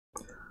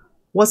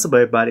What's up,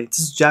 everybody? This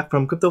is Jack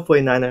from Crypto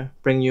 49er,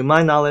 bringing you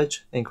my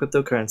knowledge in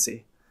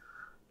cryptocurrency.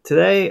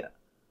 Today,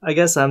 I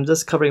guess I'm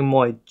just covering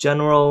more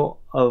general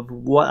of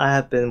what I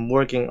have been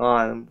working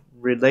on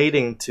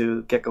relating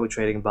to Gekko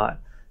Trading Bot.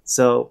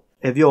 So,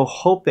 if you're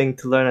hoping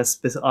to learn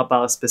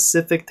about a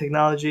specific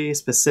technology,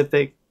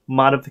 specific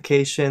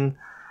modification,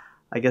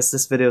 I guess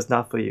this video is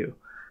not for you.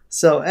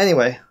 So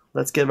anyway,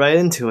 let's get right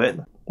into it.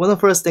 One of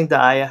the first things that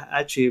I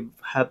actually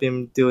have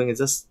been doing is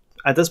just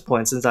at this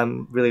point, since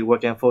I'm really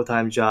working a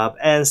full-time job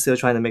and still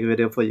trying to make a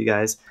video for you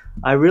guys,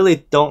 I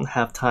really don't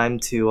have time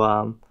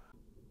to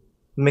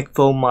make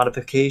full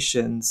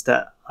modifications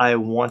that I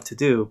want to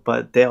do,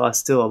 but there are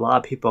still a lot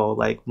of people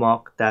like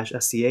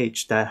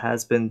Mark-SCH that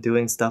has been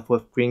doing stuff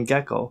with Green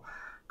Gekko.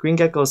 Green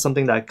Gekko is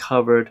something that I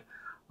covered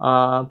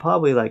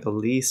probably like at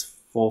least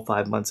 4 or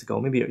 5 months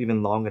ago, maybe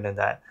even longer than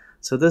that.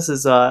 So this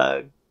is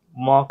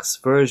Mark's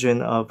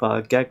version of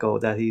Gekko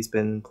that he's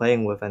been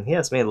playing with, and he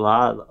has made a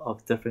lot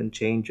of different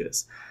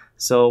changes.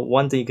 So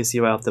one thing you can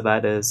see right off the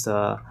bat is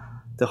the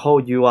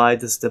whole UI.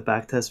 This is the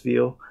backtest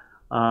view.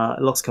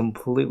 It looks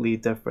completely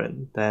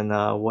different than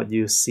what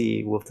you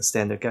see with the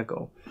standard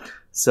Gekko.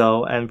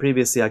 So, and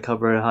previously I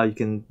covered how you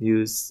can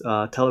use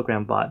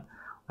Telegram bot,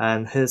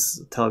 and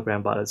his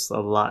Telegram bot is a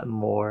lot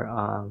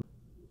more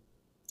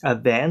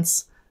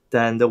advanced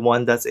than the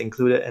one that's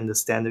included in the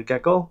standard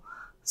Gekko.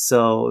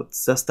 So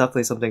that's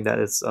definitely something that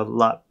is a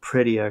lot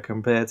prettier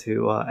compared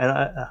to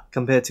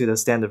compared to the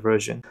standard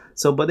version.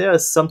 So, but there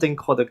is something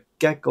called the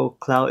Gecko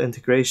Cloud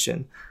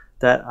integration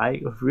that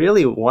I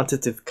really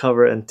wanted to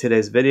cover in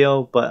today's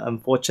video, but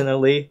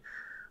unfortunately,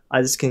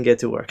 I just can't get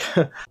to work.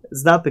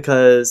 It's not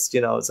because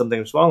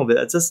something's wrong with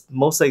it. It's just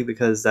mostly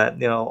because that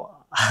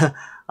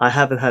I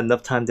haven't had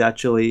enough time to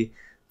actually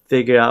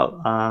figure out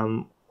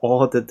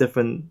all the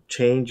different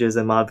changes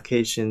and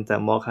modifications that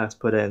Mark has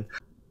put in.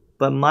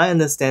 But my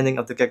understanding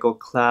of the Gecko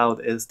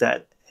Cloud is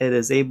that it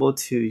is able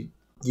to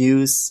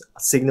use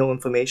signal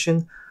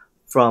information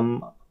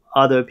from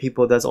other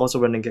people that's also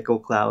running Gecko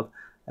Cloud,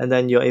 and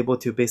then you're able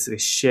to basically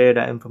share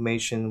that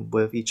information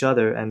with each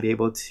other and be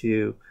able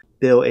to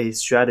build a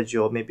strategy,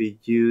 or maybe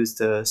use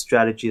the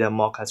strategy that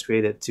Mark has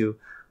created to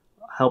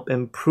help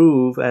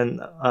improve and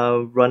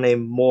run a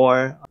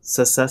more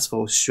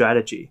successful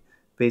strategy,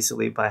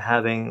 basically by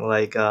having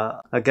like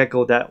a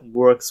Gecko that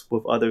works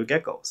with other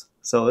Geckos.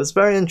 So it's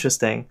very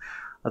interesting.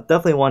 I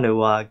definitely want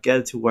to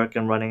get it to work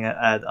and running it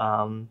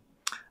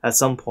at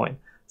some point.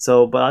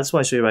 So, but I just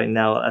want to show you right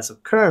now, as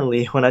of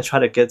currently, when I try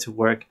to get to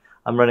work,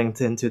 I'm running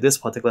into this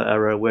particular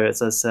error where it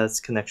says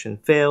connection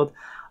failed.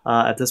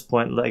 At this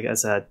point, like I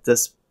said,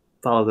 this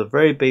followed the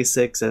very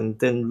basics and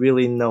didn't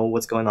really know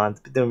what's going on,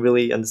 didn't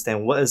really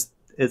understand what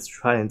it's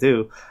trying to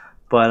do.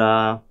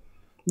 But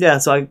yeah,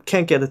 so I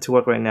can't get it to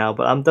work right now,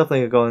 but I'm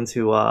definitely going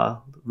to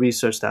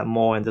research that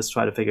more and just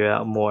try to figure it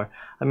out more.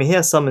 I mean, he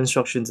has some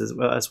instructions as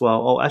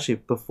well. Oh, actually,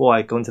 before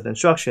I go into the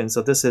instructions,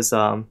 so this is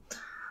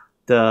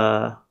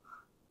the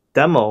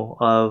demo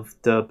of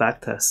the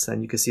backtest,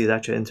 and you can see it's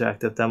actually an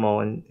interactive demo,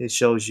 and it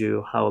shows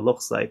you how it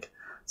looks like.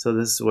 So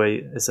this is where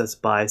it says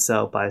buy,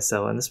 sell,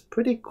 and it's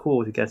pretty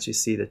cool to get you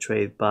see the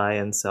trade buy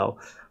and sell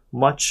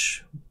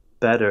much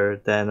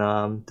better than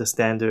the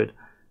standard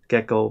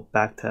Gekko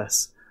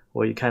backtest,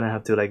 where you kind of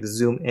have to like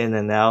zoom in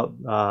and out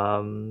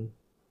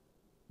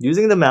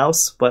using the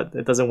mouse, but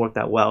it doesn't work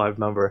that well, I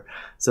remember.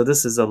 So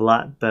this is a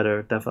lot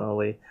better,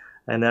 definitely,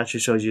 and it actually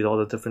shows you all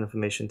the different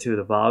information too,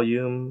 the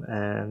volume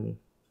and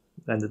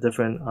the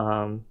different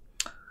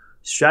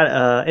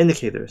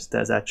indicators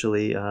that's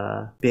actually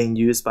being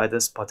used by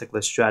this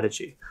particular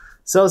strategy.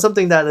 So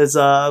something that is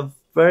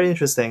very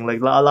interesting.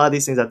 Like a lot of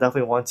these things I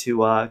definitely want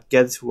to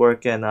get to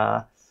work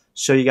and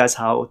show you guys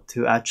how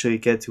to actually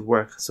get to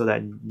work so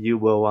that you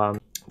will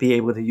be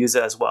able to use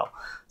it as well.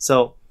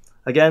 So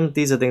again,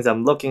 these are things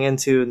I'm looking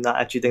into, not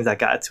actually things I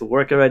got to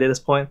work already at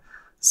this point.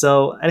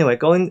 So anyway,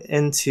 going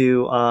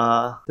into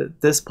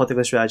this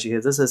particular strategy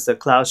here, this is the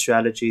cloud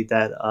strategy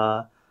that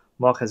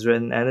Mark has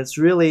written, and it's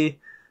really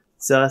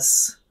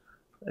just,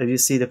 if you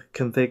see the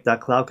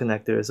config.cloud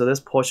connector, so this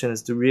portion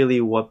is really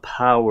what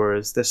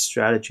powers this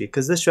strategy,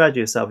 because this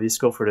strategy itself, if you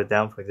scroll further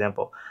down, for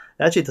example,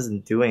 it actually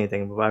doesn't do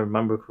anything, if I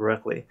remember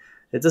correctly.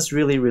 It just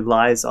really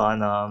relies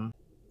on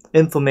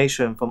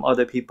information from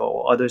other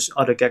people, other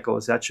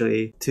Geckos,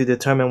 actually, to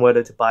determine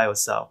whether to buy or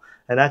sell.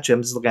 And actually,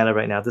 I'm just looking at it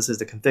right now. This is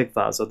the config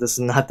file, so this is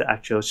not the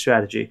actual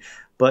strategy.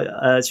 But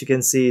as you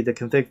can see, the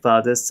config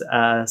file, this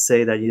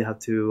say that you have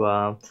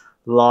to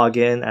log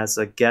in as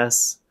a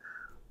guest,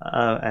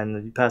 and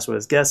the password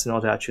is guest in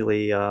order to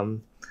actually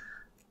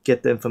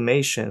get the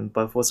information.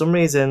 But for some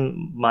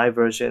reason, my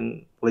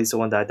version, at least the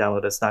one that I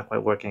downloaded, is not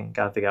quite working.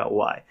 Gotta figure out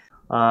why.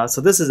 So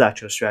this is the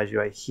actual strategy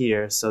right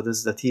here. So this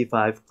is the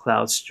T5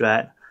 Cloud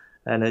Strat,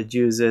 and it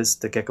uses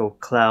the Gecko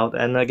Cloud.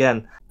 And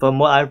again, from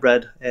what I've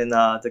read in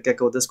the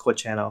Gecko Discord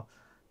channel,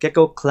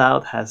 Gecko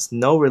Cloud has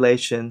no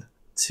relation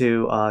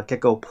to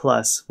Gecko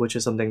Plus, which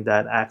is something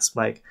that Axe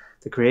Mike,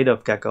 the creator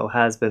of Gecko,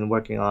 has been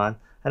working on,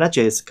 and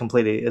actually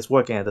it's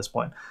working at this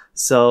point.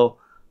 So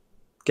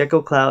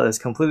Gecko Cloud is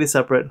completely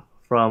separate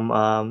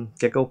from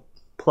Gecko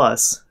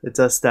Plus. It's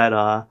just that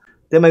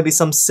there might be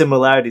some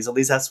similarities. At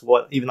least that's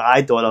what even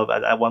I thought of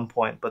at one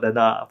point. But then,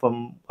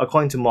 from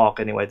according to Mark,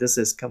 anyway, this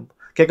is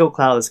Gecko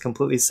Cloud is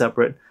completely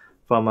separate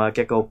from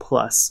Gecko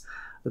Plus.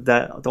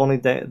 That the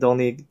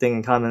only thing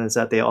in common is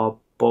that they are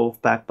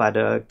both backed by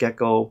the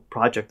Gecko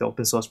project, the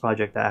open source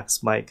project that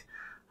Axe Mike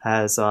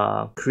has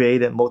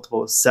created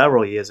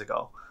several years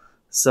ago.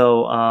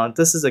 So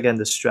this is again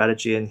the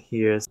strategy in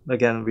here.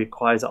 Again,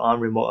 requires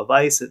on remote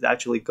advice. It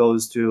actually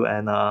goes through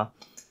and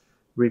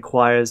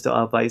requires the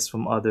advice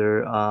from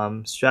other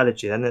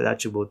strategy, and it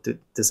actually will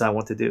decide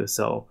what to do.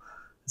 So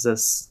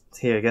just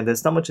here again,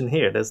 there's not much in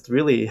here. There's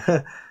really,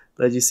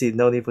 as you see,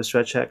 no need for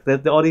stretch check.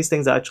 All these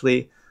things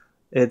actually,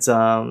 it's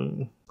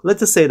let's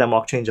just say that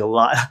Mark changed a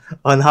lot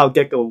on how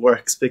Gecko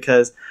works,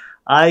 because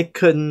I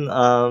couldn't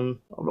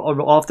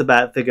off the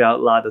bat figure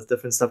out a lot of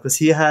different stuff, because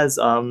he has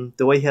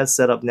the way he has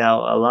set up now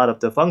a lot of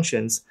the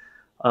functions,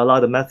 a lot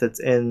of the methods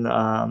in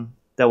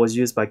that was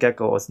used by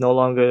Gecko is no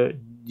longer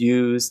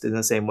used in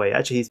the same way.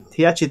 Actually,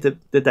 he actually did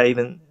that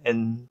even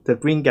in the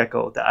green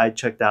Gecko that I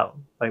checked out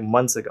like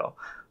months ago.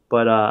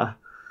 But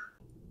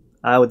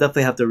I would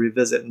definitely have to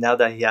revisit now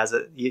that he has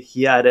it.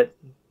 He added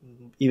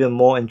even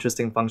more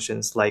interesting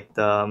functions like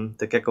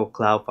the Gecko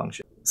Cloud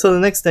function. So the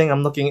next thing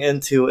I'm looking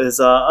into is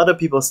other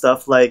people's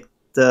stuff like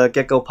the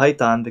Gecko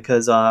Python,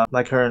 because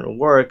my current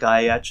work,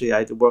 I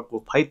work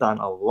with Python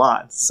a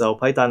lot. So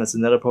Python is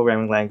another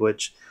programming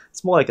language.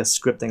 It's more like a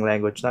scripting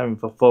language, not even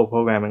a full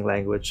programming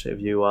language.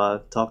 If you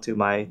talk to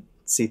my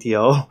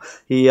CTO,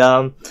 he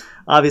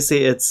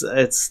obviously it's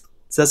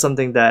just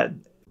something that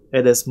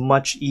it is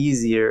much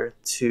easier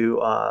to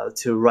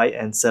write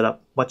and set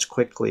up much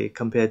quickly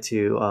compared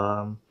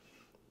to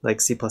like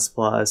C++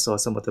 or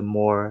some of the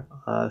more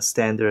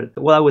standard,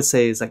 what I would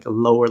say is like a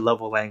lower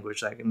level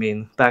language. Like, I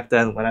mean, back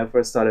then when I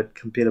first started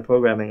computer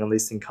programming, at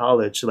least in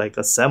college, like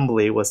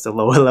assembly was the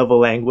lower level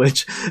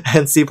language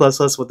and C++ was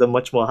the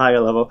much more higher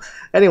level.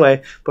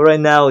 Anyway, but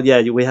right now,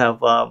 yeah, we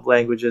have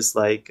languages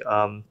like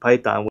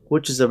Python,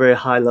 which is a very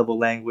high level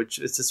language.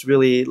 It just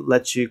really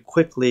lets you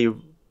quickly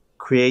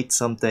create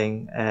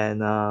something,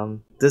 and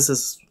this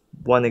is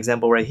one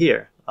example right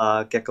here,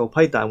 Gecko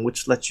Python,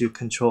 which lets you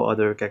control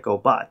other Gecko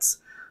bots.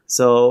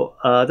 So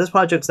this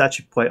project is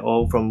actually quite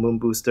old, from Moon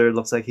Booster.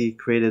 Looks like he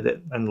created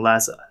it and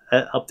last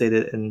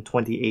updated in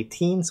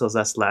 2018, so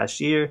that's last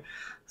year.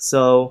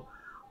 So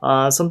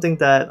something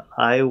that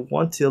I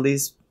want to at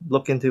least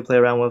look into, play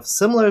around with,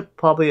 similar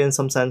probably in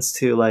some sense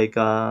to like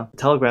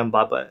Telegram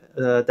bot, but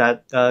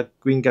that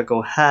Green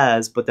Gecko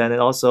has. But then it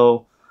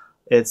also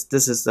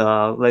this is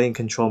letting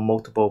control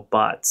multiple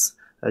bots,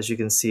 as you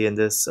can see in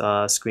this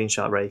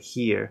screenshot right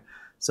here.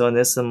 So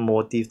there's some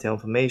more detailed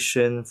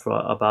information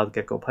about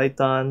Gecko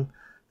Python.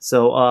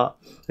 So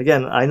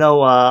again, I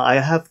know I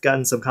have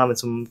gotten some comments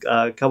from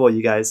a couple of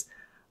you guys.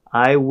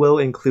 I will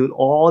include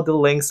all the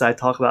links I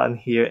talk about in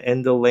here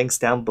in the links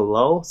down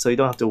below, so you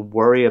don't have to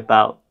worry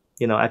about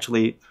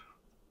actually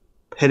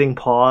hitting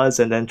pause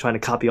and then trying to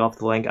copy off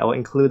the link. I will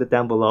include it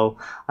down below.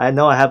 I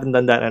know I haven't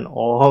done that in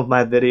all of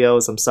my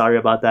videos. I'm sorry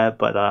about that,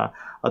 but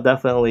I'll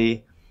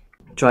definitely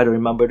try to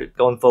remember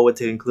going forward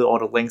to include all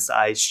the links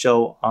I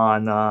show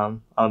on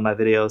my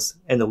videos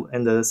in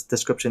the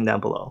description down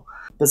below.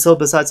 But so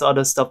besides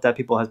other stuff that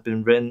people have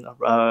been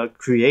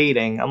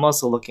creating, I'm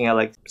also looking at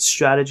like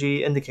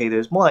strategy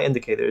indicators, more like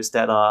indicators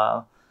that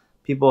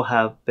people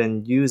have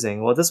been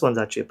using. Well, this one's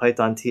actually a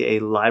Python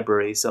TA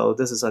library, so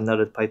this is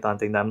another Python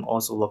thing that I'm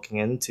also looking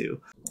into.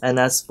 And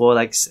that's for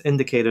like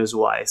indicators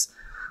wise,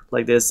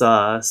 like there's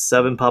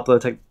 7 popular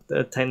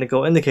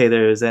technical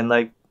indicators, and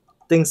like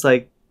things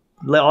like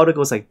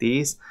articles like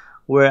these,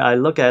 where I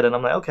look at it and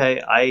I'm like,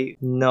 okay, I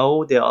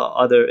know there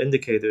are other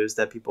indicators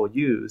that people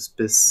use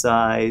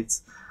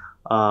besides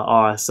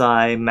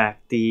RSI,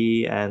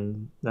 MACD,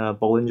 and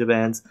Bollinger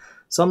Bands.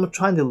 So I'm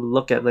trying to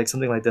look at like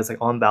something like this, like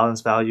on balance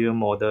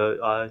volume or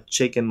the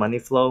shake and money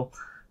flow.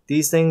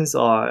 These things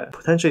are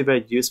potentially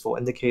very useful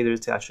indicators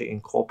to actually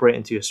incorporate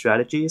into your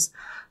strategies.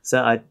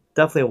 So I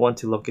definitely want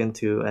to look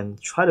into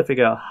and try to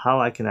figure out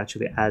how I can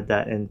actually add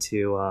that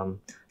into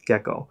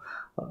Gecko.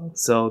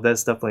 So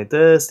there's definitely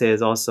this.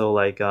 There's also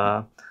like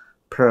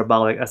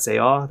parabolic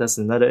SAR. That's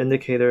another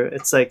indicator.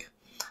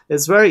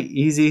 It's very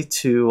easy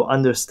to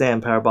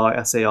understand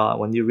parabolic SAR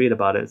when you read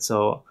about it.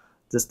 So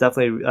just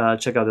definitely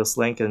check out this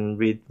link and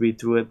read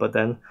through it. But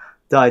then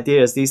the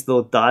idea is these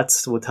little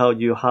dots will tell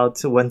you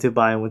when to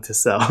buy and when to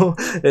sell.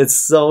 It's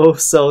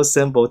so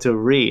simple to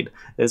read.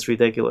 It's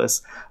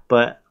ridiculous.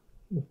 But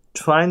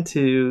trying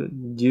to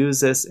use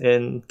this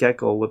in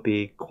Gecko would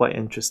be quite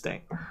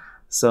interesting.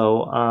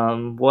 So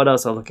what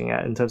else are we looking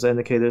at in terms of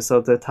indicators? So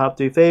the top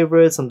 3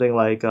 favorites, something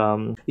like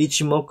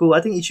Ichimoku.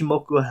 I think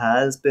Ichimoku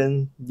has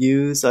been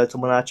used.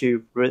 Someone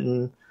actually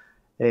written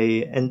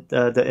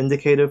the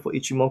indicator for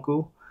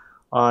Ichimoku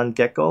on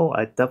Gecko.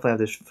 I definitely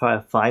have to try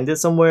to find it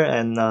somewhere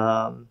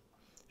and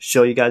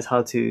show you guys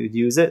how to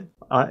use it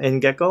in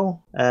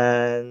Gecko.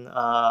 And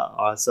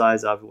our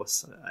size,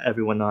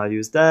 everyone know how to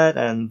use that.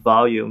 And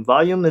volume.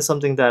 Volume is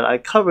something that I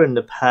covered in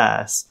the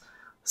past.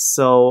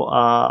 So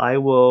I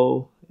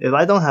will, if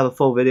I don't have a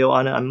full video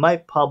on it, I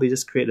might probably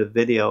just create a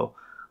video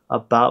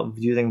about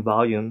using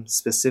volume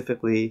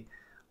specifically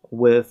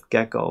with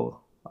Gecko.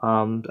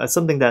 That's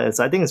something that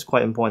I think is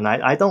quite important.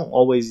 I don't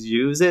always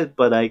use it,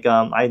 but like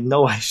I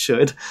know I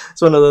should.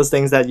 It's one of those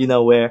things that, you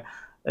know, where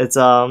it's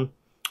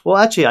well,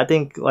 actually, I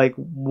think like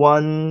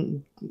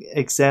one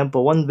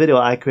video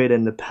I created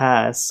in the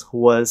past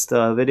was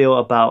the video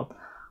about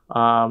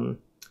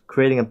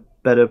creating a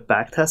better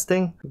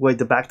backtesting, where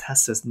the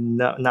backtest is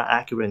not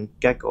accurate in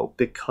Gecko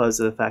because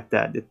of the fact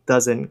that it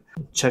doesn't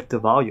check the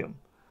volume.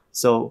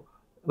 So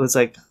it's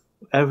like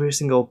every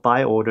single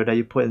buy order that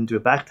you put into a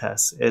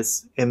backtest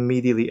is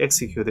immediately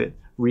executed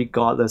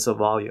regardless of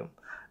volume.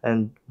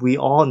 And we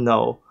all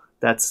know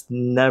that's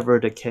never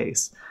the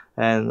case.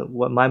 And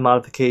what my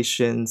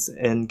modifications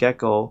in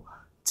Gecko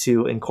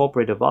to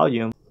incorporate the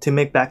volume to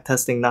make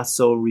backtesting not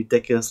so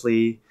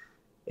ridiculously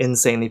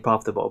insanely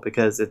profitable,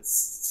 because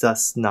it's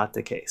just not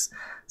the case.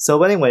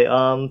 So anyway,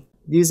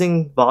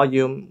 using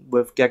volume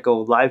with Gecko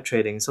live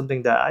trading is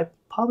something that I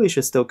probably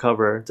should still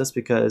cover just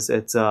because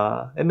it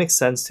makes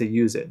sense to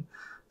use it.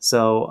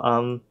 So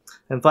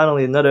and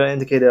finally, another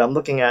indicator I'm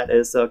looking at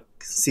is the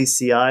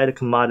CCI, the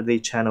Commodity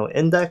Channel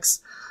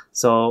Index.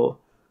 So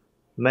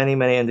many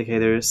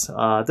indicators.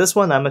 This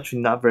one I'm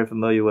actually not very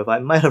familiar with. I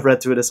might have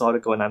read through this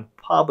article and I'm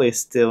probably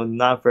still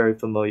not very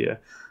familiar.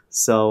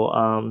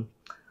 So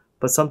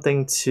but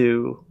something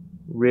to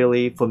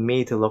really, for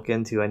me to look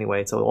into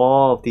anyway. So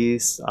all of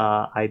these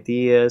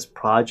ideas,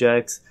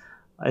 projects,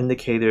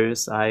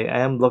 indicators, I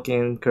am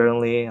looking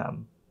currently.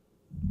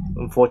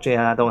 Unfortunately,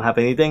 I don't have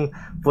anything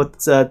for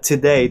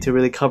today to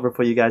really cover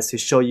for you guys to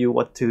show you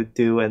what to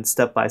do and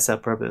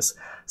step-by-step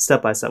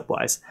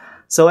wise.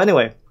 So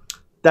anyway,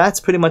 that's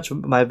pretty much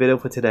my video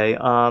for today.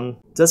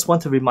 Just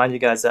want to remind you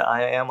guys that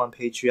I am on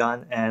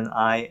Patreon, and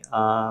I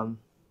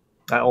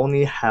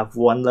only have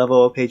one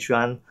level of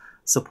Patreon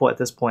support at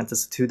this point,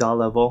 just a $2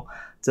 level,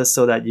 just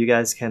so that you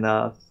guys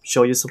can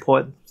show your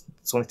support.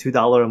 It's only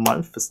 $2 a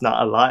month. It's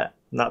not a lot,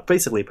 not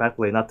basically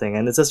practically nothing,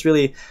 and it's just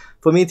really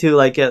for me to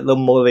like get a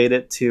little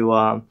motivated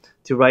to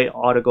write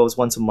articles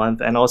once a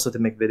month and also to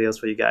make videos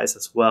for you guys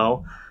as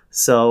well.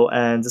 So,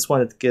 and just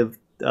wanted to give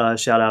a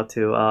shout out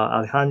to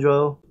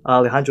Alejandro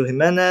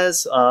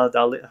Jimenez,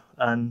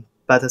 and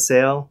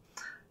Bataseo,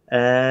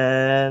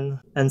 and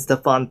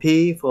Stefan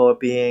P for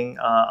being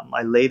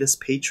my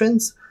latest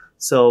patrons.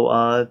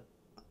 So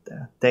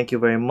thank you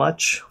very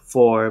much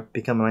for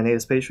becoming my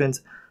latest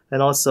patrons.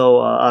 And also,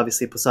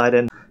 obviously,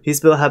 Poseidon.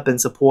 He's have been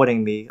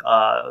supporting me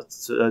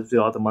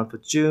throughout the month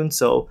of June.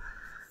 So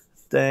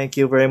thank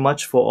you very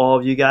much for all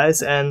of you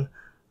guys. And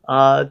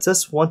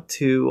just want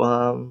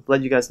to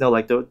let you guys know,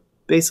 like,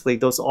 basically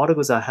those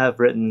articles I have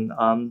written,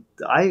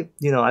 I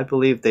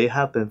believe they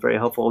have been very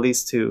helpful, at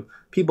least to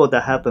people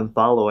that have been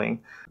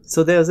following.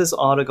 So there's this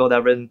article that I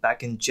written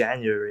back in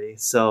January.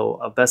 So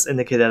a best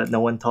indicator that no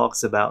one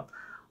talks about.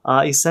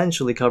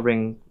 Essentially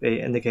covering a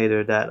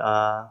indicator that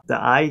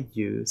I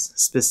use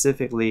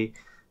specifically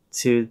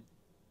to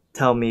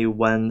tell me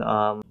when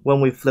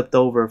we flipped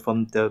over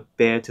from the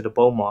bear to the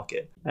bull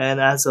market.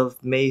 And as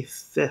of May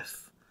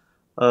 5th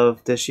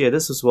of this year,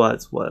 this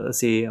was let's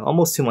see,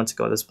 almost 2 months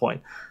ago at this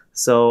point.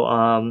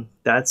 So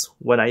that's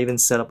when I even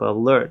set up an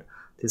alert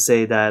to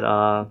say that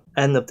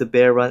end of the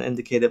bear run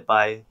indicated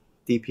by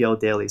DPO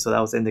daily. So that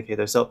was the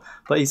indicator. So,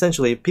 but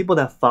essentially, people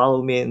that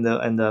follow me in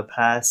the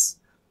past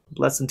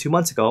less than 2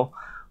 months ago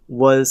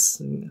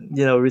was,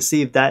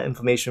 received that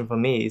information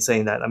from me,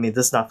 saying that, I mean,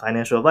 this is not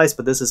financial advice,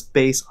 but this is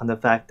based on the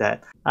fact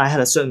that I had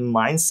a certain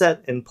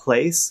mindset in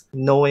place,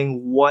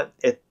 knowing what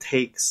it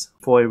takes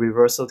for a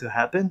reversal to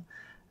happen.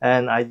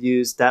 And I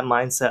used that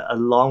mindset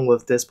along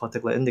with this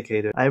particular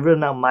indicator. I've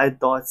written out my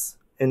thoughts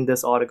in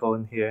this article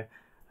in here.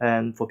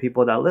 And for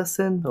people that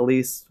listen, at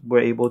least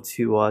we're able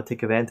to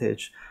take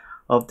advantage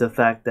of the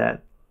fact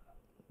that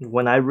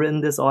when I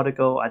written this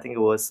article, I think it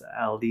was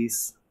at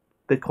least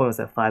Bitcoin was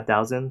at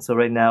 5,000. So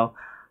right now,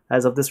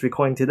 as of this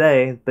recording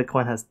today,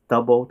 Bitcoin has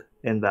doubled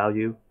in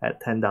value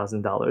at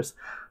 $10,000.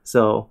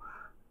 So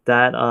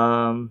that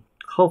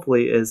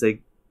hopefully is a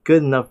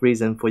good enough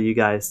reason for you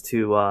guys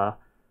to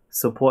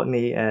support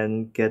me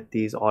and get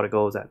these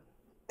articles at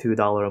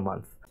 $2 a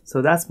month.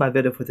 So that's my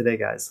video for today,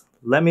 guys.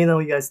 Let me know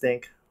what you guys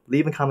think.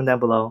 Leave a comment down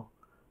below.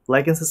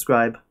 Like and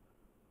subscribe.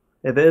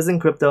 If it isn't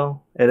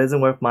crypto, it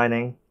isn't worth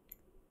mining.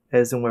 It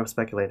isn't worth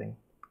speculating.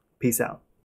 Peace out.